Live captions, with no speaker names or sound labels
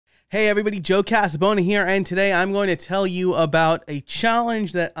Hey everybody, Joe Casabona here, and today I'm going to tell you about a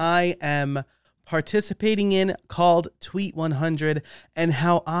challenge that I am participating in called Tweet 100 and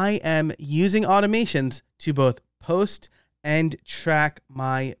how I am using automations to both post and track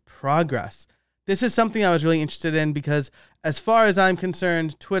my progress. This is something I was really interested in because as far as I'm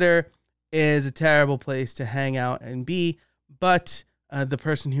concerned, Twitter is a terrible place to hang out and be, but the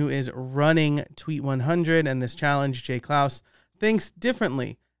person who is running Tweet 100 and this challenge, Jay Clouse, thinks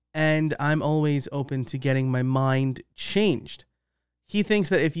differently. And I'm always open to getting my mind changed. He thinks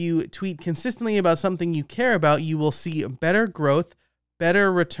that if you tweet consistently about something you care about, you will see better growth,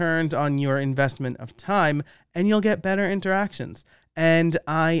 better returns on your investment of time, and you'll get better interactions. And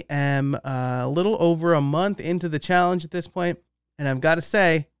I am a little over a month into the challenge at this point, and I've got to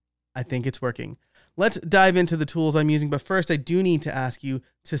say, I think it's working. Let's dive into the tools I'm using, but first I do need to ask you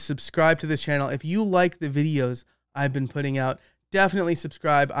to subscribe to this channel. If you like the videos I've been putting out, definitely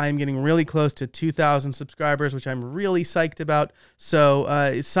subscribe. I am getting really close to 2,000 subscribers, which I'm really psyched about.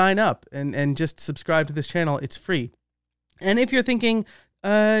 So sign up and just subscribe to this channel. It's free. And if you're thinking,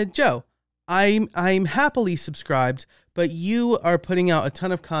 Joe, I'm happily subscribed, but you are putting out a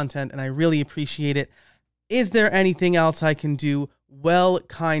ton of content and I really appreciate it. Is there anything else I can do? Well,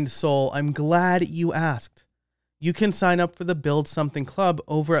 kind soul, I'm glad you asked. You can sign up for the Build Something Club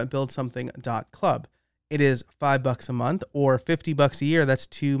over at buildsomething.club. It is $5 a month or $50 a year. That's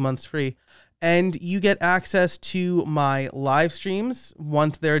 2 months free. And you get access to my live streams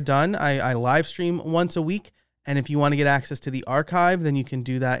once they're done. I live stream once a week. And if you want to get access to the archive, then you can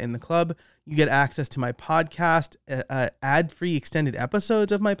do that in the club. You get access to my podcast, ad-free extended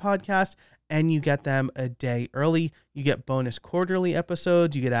episodes of my podcast, and you get them a day early. You get bonus quarterly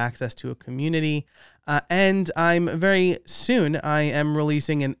episodes. You get access to a community. And I'm very soon, I am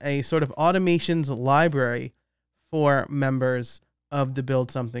releasing a sort of automations library for members of the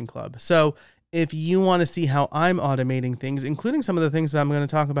Build Something Club. So if you want to see how I'm automating things, including some of the things that I'm going to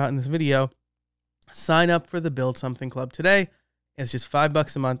talk about in this video, sign up for the Build Something Club today. It's just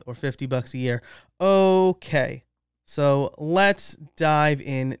 $5 a month or $50 a year. Okay, so let's dive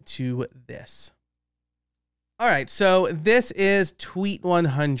into this. All right, so this is Tweet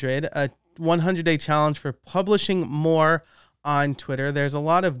 100, a 100-day challenge for publishing more on Twitter. There's a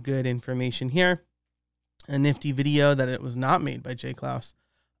lot of good information here. A nifty video that it was not made by Jay Clouse.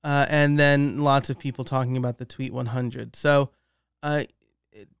 And then lots of people talking about the Tweet 100. So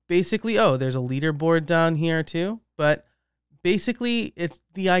basically, there's a leaderboard down here too. But basically,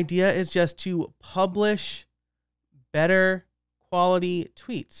 the idea is just to publish better quality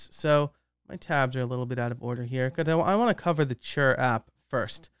tweets. So my tabs are a little bit out of order here because I want to cover the Chur app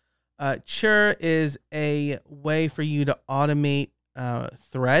first. Chur is a way for you to automate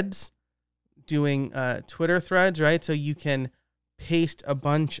threads, doing Twitter threads, right? So you can paste a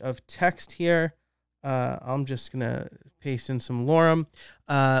bunch of text here. I'm just going to paste in some lorem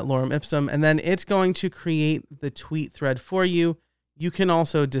ipsum, and then it's going to create the tweet thread for you. You can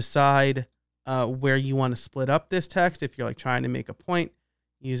also decide where you want to split up this text if you're like trying to make a point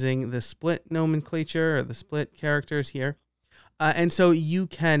using the split nomenclature or the split characters here. And so you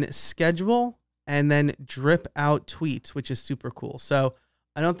can schedule and then drip out tweets, which is super cool. So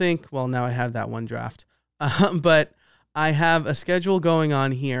I don't think, well, now I have that one draft, but I have a schedule going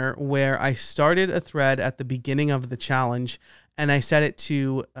on here where I started a thread at the beginning of the challenge and I set it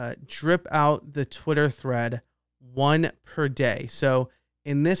to drip out the Twitter thread 1 per day. So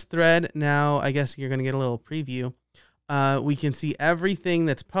in this thread now, I guess you're going to get a little preview. We can see everything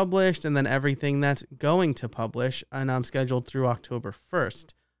that's published and then everything that's going to publish. And I'm scheduled through October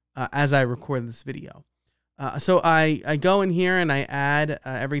 1st as I record this video. So I go in here and I add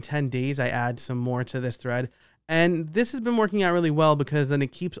every 10 days, I add some more to this thread. And this has been working out really well because then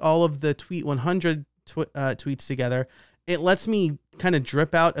it keeps all of the Tweet 100 tweets together. It lets me kind of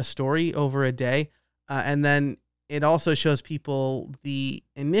drip out a story over a day. And then it also shows people the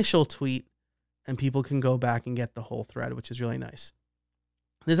initial tweet and people can go back and get the whole thread, which is really nice.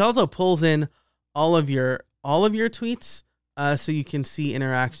 This also pulls in all of your tweets, so you can see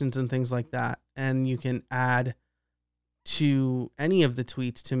interactions and things like that, and you can add to any of the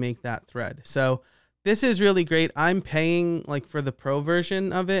tweets to make that thread. So this is really great. I'm paying like for the pro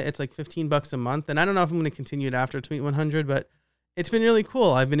version of it. It's like $15 a month, and I don't know if I'm going to continue it after Tweet 100, but it's been really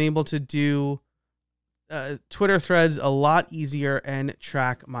cool. I've been able to do Twitter threads a lot easier and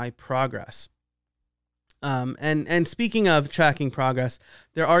track my progress. And speaking of tracking progress,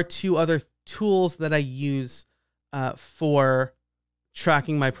 there are 2 other tools that I use for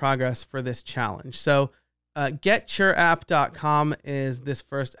tracking my progress for this challenge. So getchurapp.com is this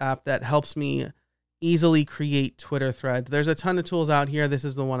first app that helps me easily create Twitter threads. There's a ton of tools out here. This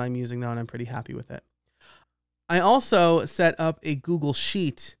is the one I'm using though, and I'm pretty happy with it. I also set up a Google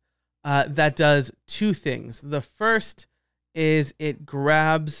Sheet that does two things. The first is it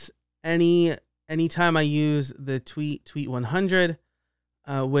grabs anytime I use the tweet 100,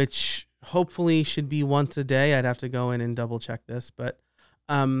 which hopefully should be once a day. I'd have to go in and double check this, but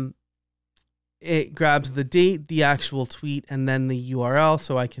it grabs the date, the actual tweet, and then the URL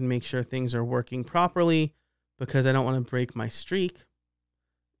so I can make sure things are working properly, because I don't want to break my streak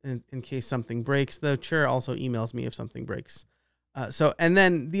in case something breaks. Though Chur also emails me if something breaks. And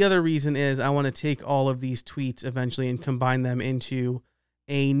then the other reason is I want to take all of these tweets eventually and combine them into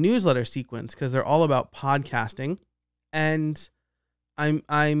a newsletter sequence, because they're all about podcasting, and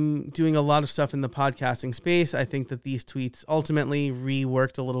I'm doing a lot of stuff in the podcasting space. I think that these tweets, ultimately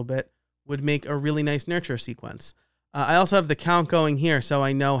reworked a little bit, would make a really nice nurture sequence. I also have the count going here, so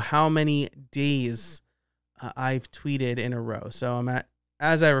I know how many days I've tweeted in a row. So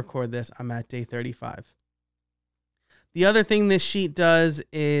as I record this, I'm at day 35. The other thing this sheet does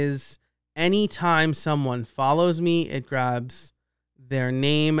is anytime someone follows me, it grabs their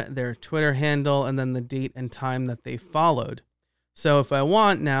name, their Twitter handle, and then the date and time that they followed. So if I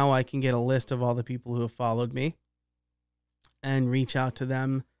want now, I can get a list of all the people who have followed me and reach out to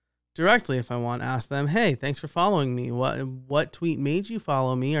them directly if I want. Ask them, hey, thanks for following me. What tweet made you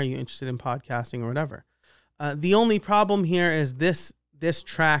follow me? Are you interested in podcasting or whatever? The only problem here is this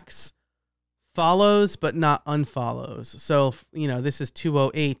tracks follows but not unfollows. So, this is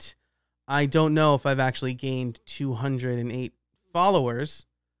 208. I don't know if I've actually gained 208 followers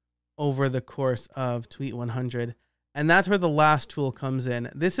over the course of Tweet 100. And that's where the last tool comes in.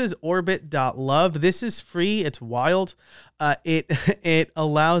 This is orbit.love. This is free. It's wild. It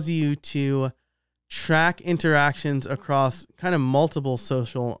allows you to track interactions across kind of multiple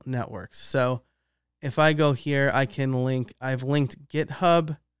social networks. So if I go here, I've linked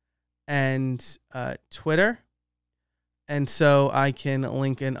GitHub and Twitter. And so I can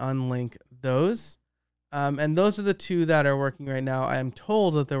link and unlink those. And those are the two that are working right now. I am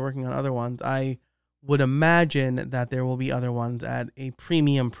told that they're working on other ones. I would imagine that there will be other ones at a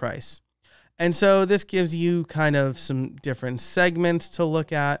premium price. And so this gives you kind of some different segments to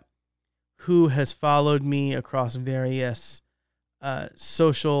look at. Who has followed me across various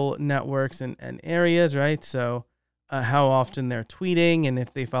social networks and areas, right? So how often they're tweeting, and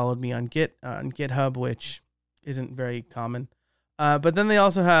if they followed me on GitHub, which isn't very common. But then they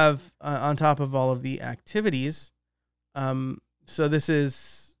also have, on top of all of the activities, so this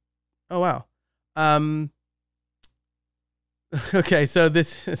is, oh, wow. Okay, so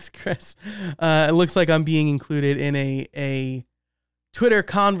this is Chris. It looks like I'm being included in a Twitter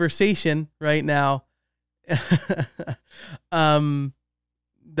conversation right now that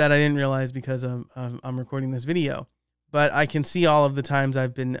I didn't realize because I'm recording this video. But I can see all of the times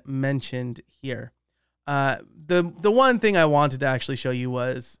I've been mentioned here. The one thing I wanted to actually show you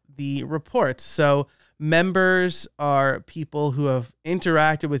was the reports. So members are people who have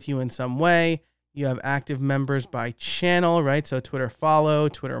interacted with you in some way. You have active members by channel, right? So Twitter follow,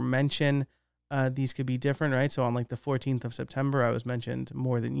 Twitter mention. These could be different, right? So on like the 14th of September, I was mentioned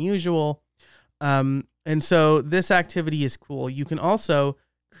more than usual. And so this activity is cool. You can also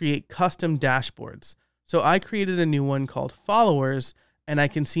create custom dashboards. So I created a new one called followers, and I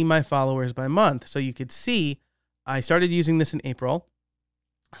can see my followers by month. So you could see I started using this in April.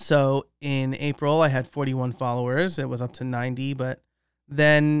 So in April, I had 41 followers. It was up to 90, but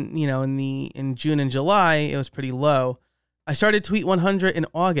then, in June and July, it was pretty low. I started Tweet 100 in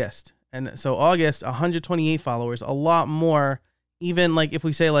August. And so August, 128 followers, a lot more. Even like if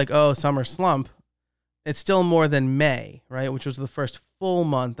we say like, oh, summer slump, it's still more than May, right? Which was the first full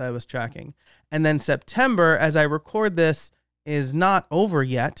month I was tracking. And then September, as I record this, is not over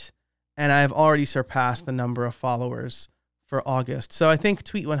yet. And I've already surpassed the number of followers for August. So I think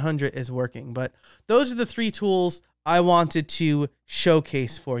Tweet 100 is working. But those are the three tools I wanted to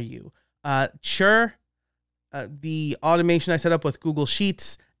showcase for you. Chur, the automation I set up with Google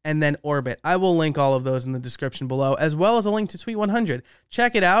Sheets, and then Orbit. I will link all of those in the description below, as well as a link to Tweet 100.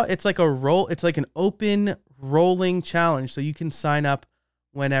 Check it out. It's like it's like an open rolling challenge, so you can sign up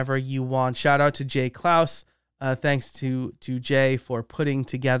whenever you want. Shout out to Jay Klaus. Thanks to Jay for putting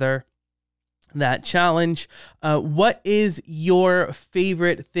together that challenge. What is your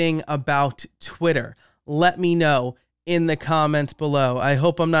favorite thing about Twitter? Let me know in the comments below. I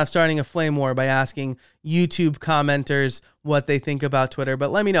hope I'm not starting a flame war by asking YouTube commenters what they think about Twitter,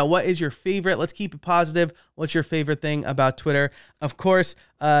 but let me know, what is your favorite? Let's keep it positive. What's your favorite thing about Twitter? Of course,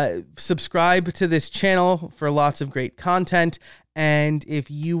 subscribe to this channel for lots of great content. And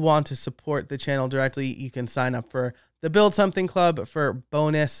if you want to support the channel directly, you can sign up for the Build Something Club for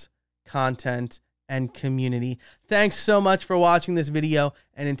bonus content and community. Thanks so much for watching this video.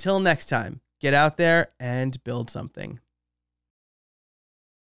 And until next time, get out there and build something.